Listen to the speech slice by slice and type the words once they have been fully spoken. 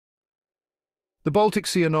The Baltic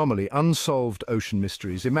Sea Anomaly, Unsolved Ocean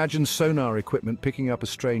Mysteries. Imagine sonar equipment picking up a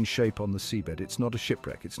strange shape on the seabed. It's not a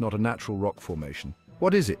shipwreck, it's not a natural rock formation.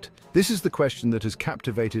 What is it? This is the question that has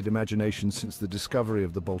captivated imagination since the discovery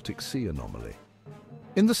of the Baltic Sea Anomaly.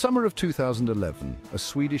 In the summer of 2011, a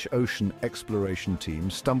Swedish ocean exploration team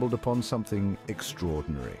stumbled upon something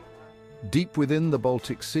extraordinary. Deep within the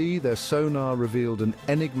Baltic Sea, their sonar revealed an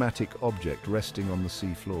enigmatic object resting on the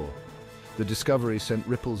seafloor. The discovery sent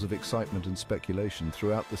ripples of excitement and speculation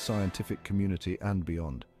throughout the scientific community and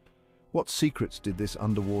beyond. What secrets did this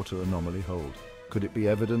underwater anomaly hold? Could it be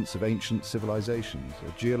evidence of ancient civilizations,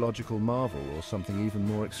 a geological marvel, or something even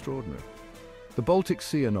more extraordinary? The Baltic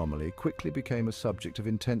Sea Anomaly quickly became a subject of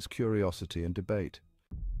intense curiosity and debate.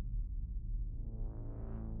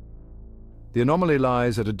 The anomaly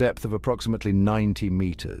lies at a depth of approximately 90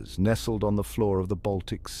 meters, nestled on the floor of the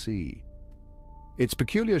Baltic Sea. Its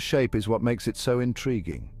peculiar shape is what makes it so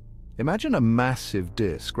intriguing. Imagine a massive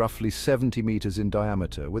disk, roughly 70 meters in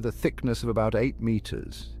diameter, with a thickness of about 8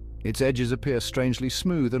 meters. Its edges appear strangely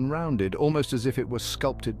smooth and rounded, almost as if it were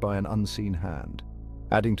sculpted by an unseen hand.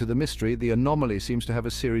 Adding to the mystery, the anomaly seems to have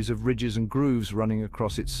a series of ridges and grooves running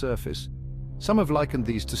across its surface. Some have likened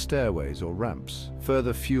these to stairways or ramps,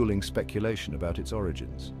 further fueling speculation about its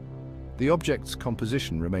origins. The object's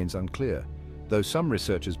composition remains unclear, though some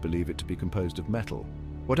researchers believe it to be composed of metal.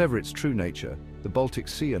 Whatever its true nature, the Baltic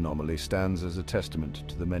Sea Anomaly stands as a testament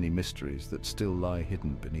to the many mysteries that still lie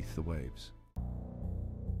hidden beneath the waves.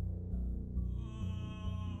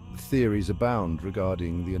 Theories abound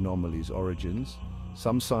regarding the anomaly's origins.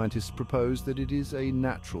 Some scientists propose that it is a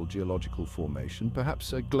natural geological formation,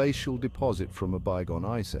 perhaps a glacial deposit from a bygone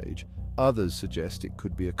ice age. Others suggest it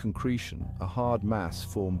could be a concretion, a hard mass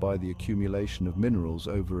formed by the accumulation of minerals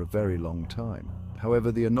over a very long time.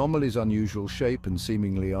 However, the anomaly's unusual shape and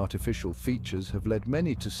seemingly artificial features have led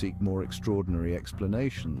many to seek more extraordinary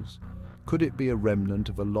explanations. Could it be a remnant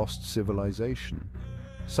of a lost civilization?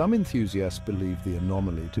 Some enthusiasts believe the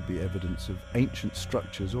anomaly to be evidence of ancient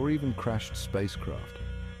structures or even crashed spacecraft.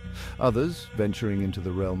 Others, venturing into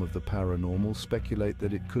the realm of the paranormal, speculate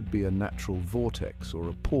that it could be a natural vortex or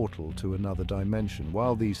a portal to another dimension.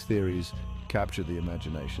 While these theories capture the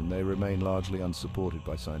imagination, they remain largely unsupported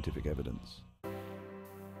by scientific evidence.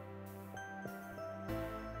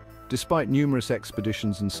 Despite numerous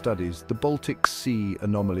expeditions and studies, the Baltic Sea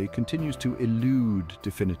Anomaly continues to elude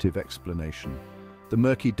definitive explanation. The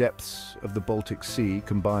murky depths of the Baltic Sea,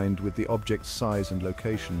 combined with the object's size and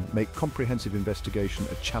location, make comprehensive investigation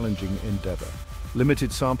a challenging endeavor.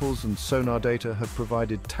 Limited samples and sonar data have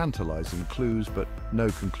provided tantalizing clues, but no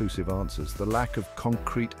conclusive answers. The lack of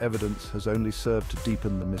concrete evidence has only served to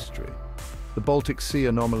deepen the mystery. The Baltic Sea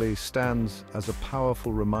Anomaly stands as a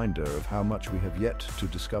powerful reminder of how much we have yet to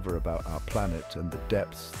discover about our planet and the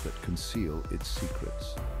depths that conceal its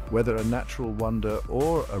secrets. Whether a natural wonder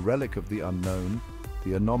or a relic of the unknown,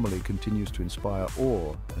 the anomaly continues to inspire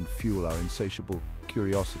awe and fuel our insatiable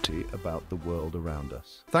curiosity about the world around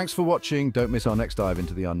us. Thanks for watching. Don't miss our next dive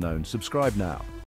into the unknown. Subscribe now.